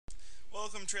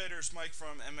Welcome traders, Mike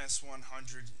from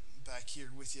MS100 back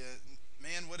here with you.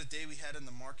 Man, what a day we had in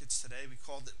the markets today. We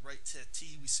called it right to a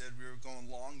T. We said we were going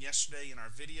long yesterday in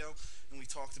our video, and we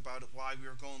talked about why we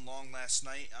were going long last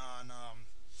night on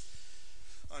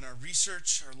our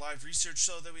research, our live research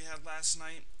show that we had last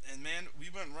night. And man, we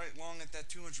went right long at that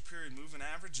 200 period moving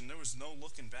average, and there was no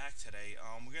looking back today.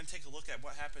 We're going to take a look at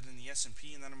what happened in the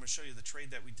S&P, and then I'm going to show you the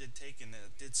trade that we did take and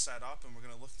it did set up, and we're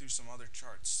going to look through some other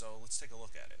charts. So let's take a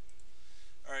look at it.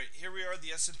 All right, here we are,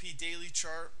 the S&P daily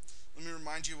chart. Let me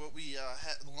remind you what we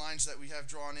the lines that we have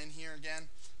drawn in here again.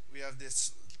 We have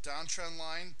this downtrend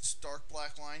line, this dark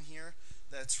black line here.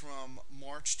 That's from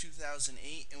March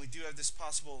 2008, and we do have this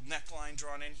possible neckline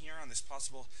drawn in here on this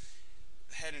possible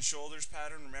head and shoulders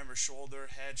pattern. Remember, shoulder,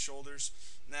 head, shoulders.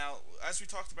 Now, as we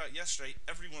talked about yesterday,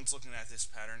 everyone's looking at this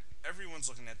pattern. Everyone's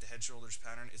looking at the head shoulders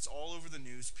pattern. It's all over the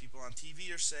news. People on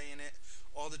TV are saying it.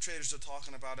 All the traders are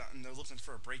talking about it, and they're looking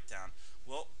for a breakdown.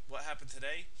 Well, what happened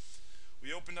today?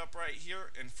 We opened up right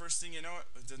here, and first thing you know,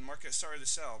 the market started to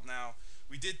sell. Now,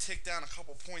 we did tick down a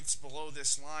couple points below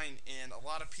this line, and a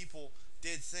lot of people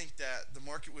did think that the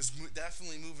market was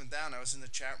definitely moving down. I was in the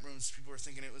chat rooms. People were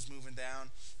thinking it was moving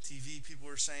down. TV people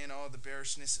were saying, oh, the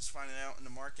bearishness is finally out in the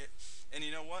market. And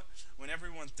you know what? When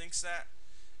everyone thinks that,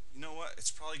 you know what? It's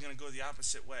probably going to go the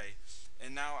opposite way.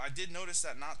 And now I did notice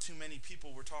that not too many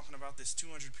people were talking about this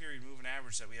 200 period moving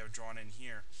average that we have drawn in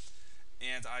here.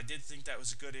 And I did think that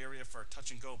was a good area for a touch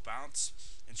and go bounce.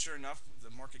 And sure enough, the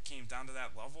market came down to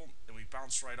that level, and we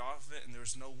bounced right off of it, and there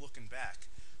was no looking back.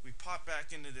 We popped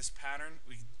back into this pattern.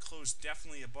 We closed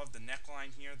definitely above the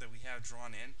neckline here that we have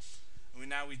drawn in. And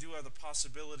now we do have the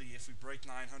possibility, if we break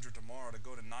 900 tomorrow, to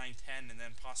go to 910 and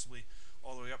then possibly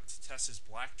all the way up to test this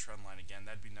black trend line again.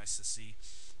 That'd be nice to see.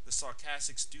 The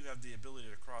stochastics do have the ability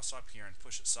to cross up here and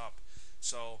push us up.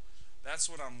 So that's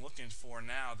what I'm looking for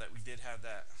now that we did have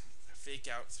that fake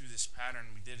out through this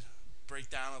pattern. We did break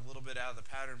down a little bit out of the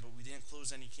pattern, but we didn't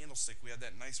close any candlestick. We had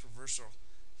that nice reversal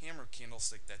hammer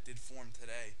candlestick that did form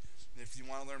today. And if you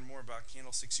want to learn more about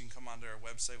candlesticks, you can come onto our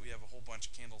website. We have a whole bunch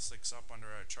of candlesticks up under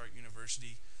our Chart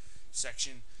University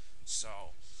section.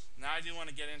 So now I do want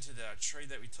to get into the trade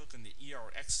that we took in the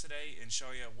ERX today and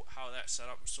show you how that set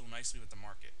up so nicely with the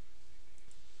market.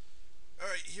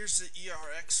 Alright, here's the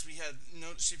ERX. We had,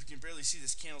 notice if you can barely see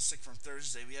this candlestick from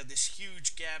Thursday, we had this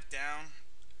huge gap down,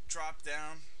 drop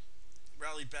down,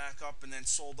 rallied back up, and then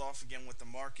sold off again with the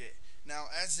market. Now,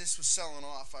 as this was selling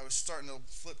off, I was starting to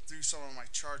flip through some of my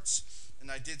charts,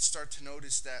 and I did start to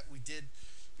notice that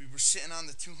we were sitting on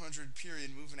the 200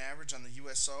 period moving average on the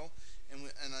USO,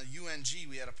 and on a UNG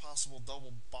we had a possible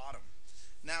double bottom.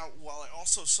 Now, while I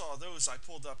also saw those, I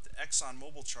pulled up the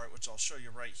ExxonMobil chart, which I'll show you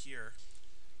right here.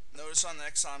 Notice on the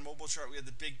ExxonMobil chart we had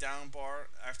the big down bar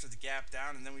after the gap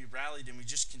down, and then we rallied, and we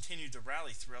just continued to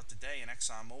rally throughout the day, and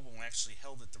ExxonMobil actually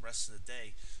held it the rest of the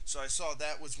day. So I saw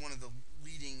that was one of the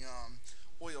leading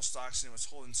oil stocks, and it was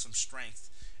holding some strength.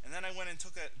 And then I went and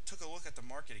took a look at the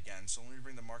market again. So let me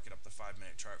bring the market up the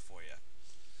 5-minute chart for you.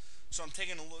 So I'm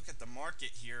taking a look at the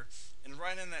market here, and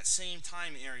right in that same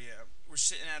time area, we're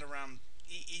sitting at around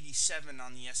 887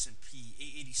 on the S&P,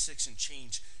 886 and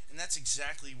change, and that's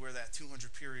exactly where that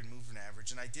 200 period moving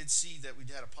average. And I did see that we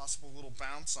had a possible little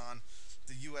bounce on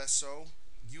the USO,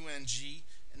 UNG,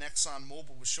 and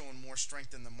ExxonMobil was showing more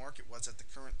strength than the market was at the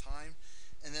current time,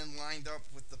 and then lined up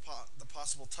with the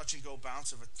possible touch and go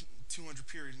bounce of a 200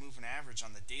 period moving average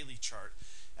on the daily chart.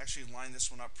 Actually lined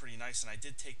this one up pretty nice, and I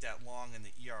did take that long in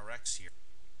the ERX here.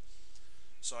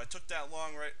 So I took that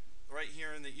long right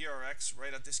here in the ERX,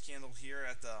 right at this candle here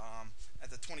at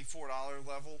the $24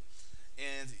 level.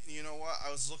 And you know what,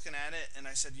 I was looking at it and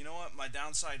I said, you know what, my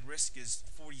downside risk is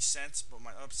 40 cents, but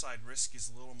my upside risk is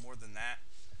a little more than that.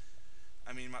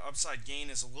 I mean, my upside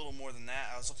gain is a little more than that.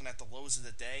 I was looking at the lows of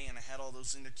the day, and I had all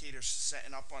those indicators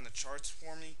setting up on the charts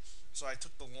for me. So I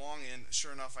took the long, and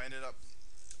sure enough, I ended up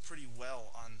pretty well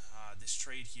on this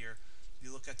trade here. If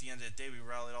you look at the end of the day, we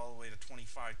rallied all the way to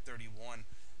 25.31.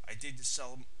 I did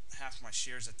sell half my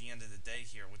shares at the end of the day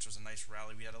here, which was a nice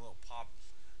rally. We had a little pop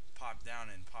down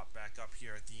and pop back up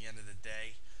here at the end of the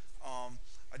day.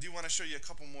 I do want to show you a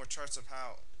couple more charts of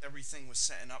how everything was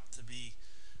setting up to be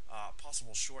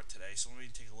possible short today. So let me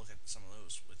take a look at some of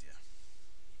those with you.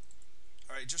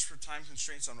 Alright, just for time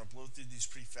constraints, I'm going to blow through these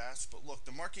pretty fast. But look,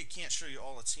 the market can't show you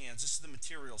all its hands. This is the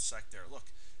material sector. Look,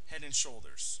 head and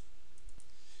shoulders.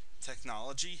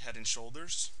 Technology, head and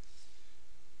shoulders.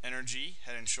 Energy,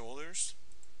 head and shoulders.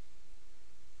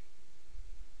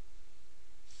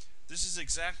 This is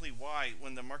exactly why,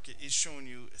 when the market is showing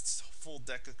you its full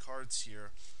deck of cards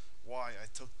here, why I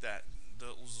took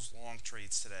those long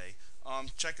trades today.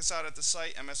 Check us out at the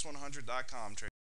site, ms100.com.